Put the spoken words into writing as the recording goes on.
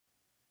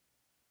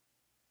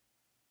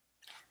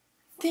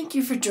Thank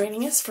you for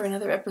joining us for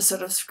another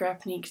episode of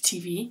Scrapneek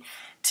TV.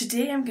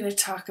 Today I'm going to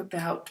talk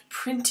about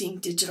printing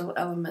digital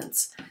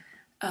elements.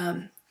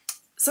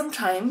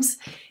 Sometimes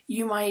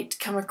you might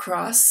come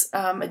across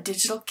a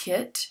digital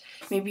kit.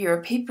 Maybe you're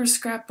a paper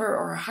scrapper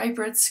or a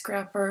hybrid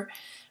scrapper,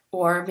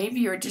 or maybe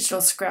you're a digital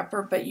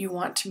scrapper but you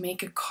want to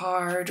make a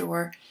card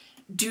or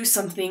do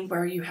something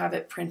where you have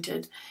it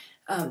printed.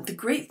 The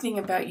great thing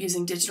about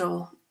using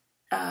digital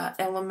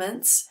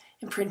elements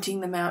and printing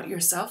them out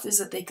yourself is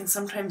that they can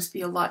sometimes be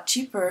a lot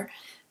cheaper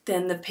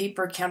than the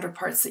paper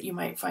counterparts that you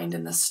might find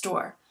in the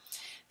store.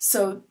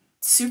 So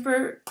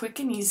super quick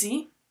and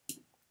easy.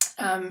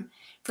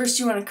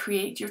 First you want to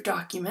create your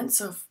document,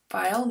 so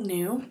File,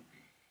 New,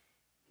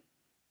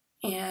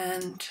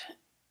 and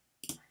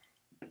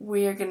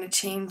we are going to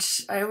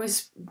change, I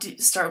always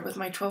start with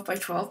my 12 by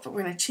 12, but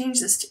we're going to change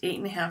this to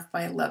 8.5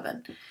 by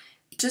 11,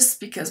 just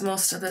because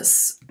most of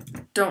us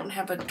don't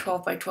have a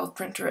 12 by 12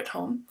 printer at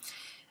home.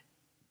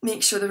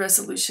 Make sure the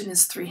resolution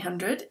is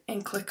 300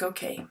 and click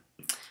OK.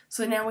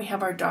 So now we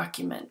have our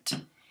document.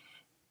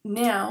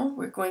 Now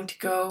we're going to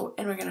go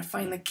and we're going to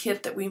find the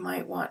kit that we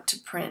might want to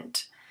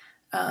print.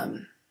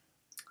 I'm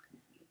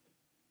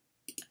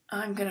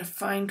going to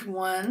find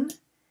one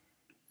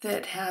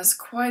that has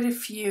quite a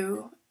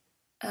few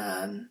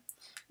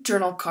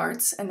journal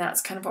cards, and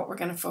that's kind of what we're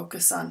going to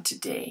focus on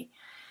today.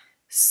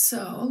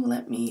 So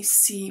let me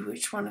see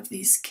which one of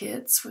these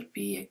kits would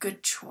be a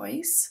good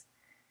choice.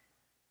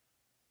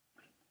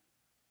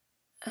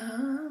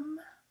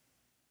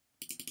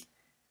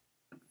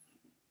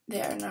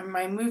 There, now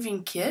my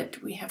moving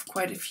kit, we have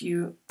quite a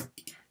few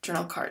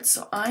journal cards.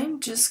 So I'm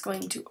just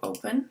going to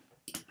open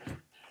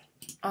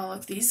all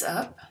of these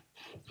up.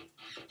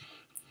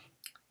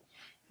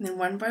 And then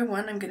one by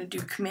one, I'm going to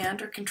do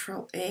Command or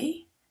Control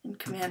A and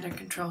Command or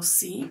Control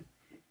C.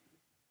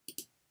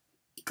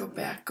 Go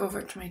back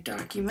over to my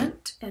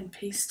document and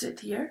paste it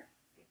here.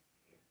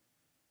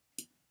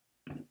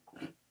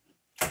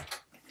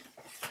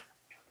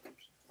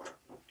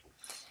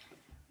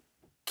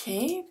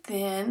 Okay,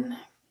 then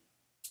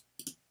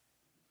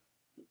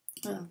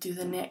I'll do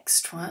the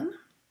next one.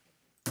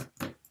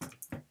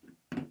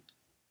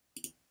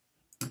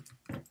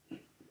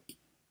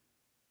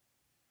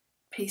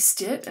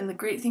 Paste it, and the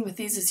great thing with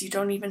these is you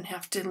don't even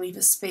have to leave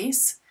a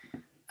space.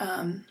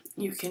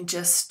 You can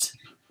just,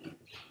 in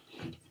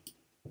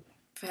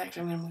fact,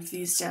 I'm going to move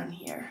these down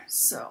here.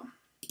 So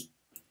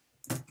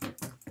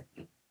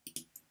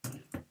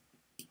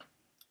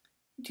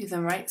do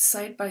them right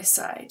side by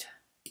side.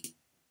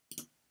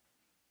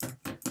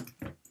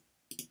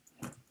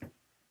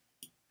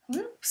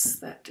 Whoops,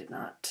 that did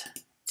not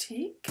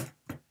take.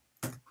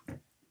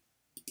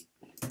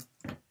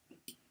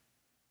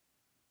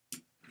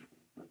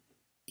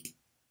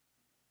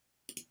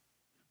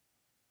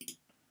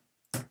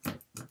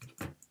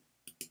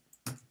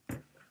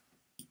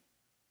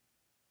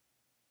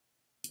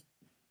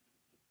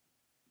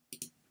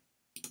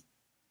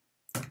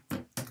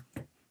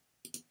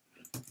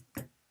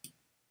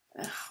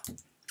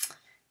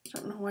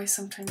 Don't know why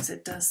sometimes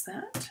it does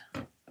that.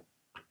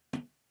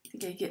 I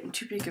think I get in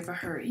too big of a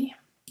hurry.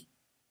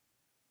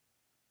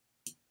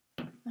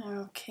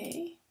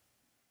 Okay,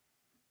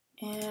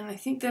 and I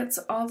think that's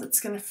all that's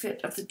going to fit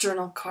of the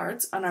journal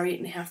cards on our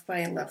 8.5 by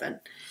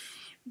 11.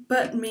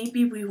 But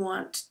maybe we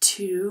want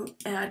to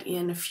add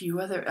in a few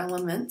other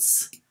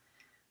elements.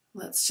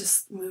 Let's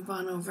just move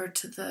on over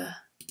to the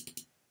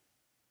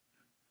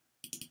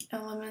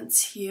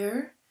elements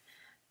here.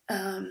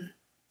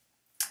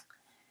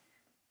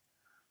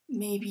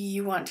 Maybe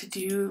you want to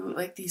do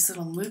like these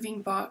little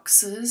moving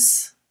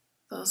boxes.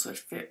 Those would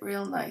fit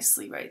real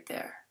nicely right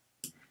there.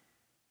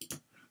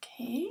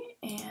 Okay,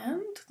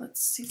 and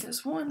let's see if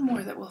there's one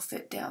more that will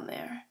fit down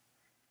there.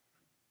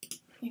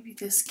 Maybe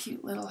this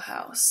cute little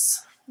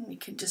house. And we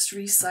can just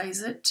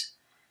resize it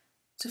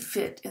to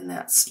fit in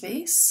that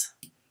space.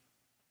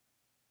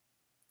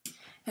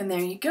 And there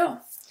you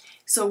go.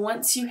 So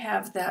once you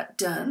have that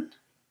done,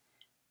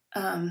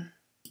 you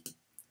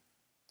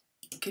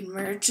can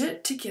merge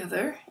it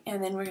together,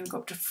 and then we're going to go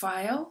up to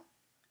File,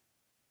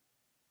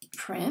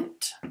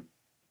 Print.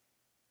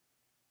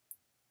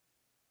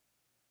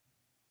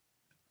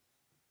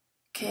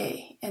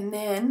 Okay, and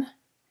then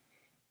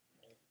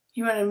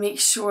you want to make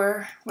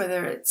sure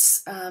whether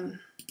it's,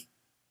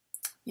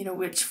 you know,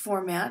 which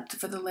format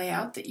for the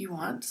layout that you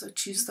want. So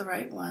choose the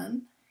right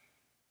one.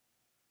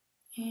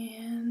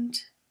 And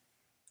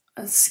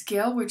on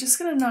scale, we're just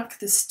going to knock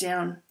this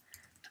down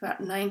to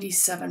about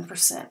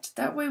 97%.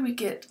 That way we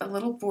get a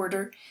little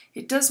border.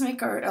 It does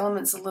make our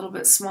elements a little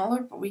bit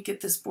smaller, but we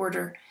get this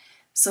border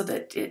so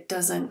that it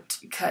doesn't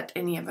cut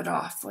any of it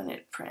off when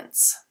it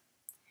prints.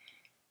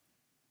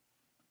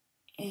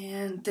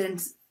 And then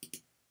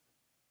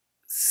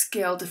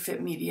scale to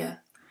fit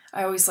media.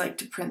 I always like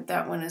to print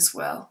that one as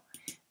well.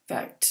 In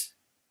fact,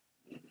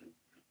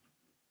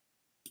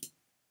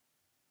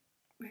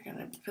 we're going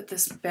to put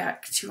this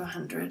back to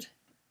 100.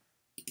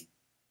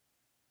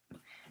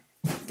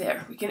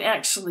 There, we can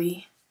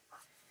actually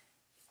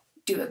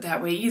do it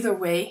that way. Either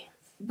way,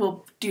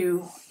 we'll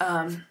do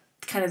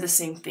kind of the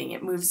same thing.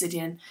 It moves it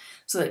in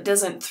so that it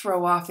doesn't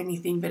throw off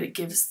anything, but it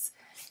gives,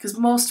 because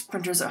most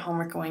printers at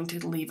home are going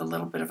to leave a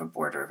little bit of a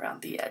border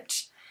around the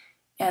edge.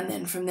 And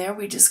then from there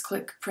we just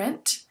click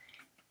print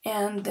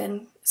and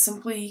then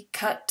simply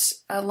cut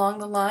along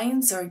the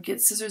lines or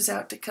get scissors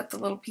out to cut the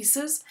little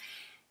pieces.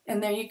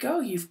 And there you go.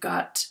 You've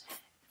got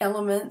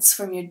elements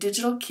from your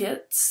digital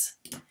kits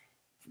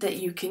that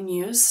you can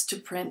use to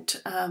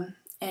print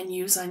and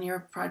use on your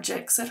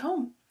projects at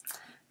home.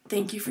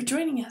 Thank you for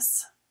joining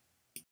us.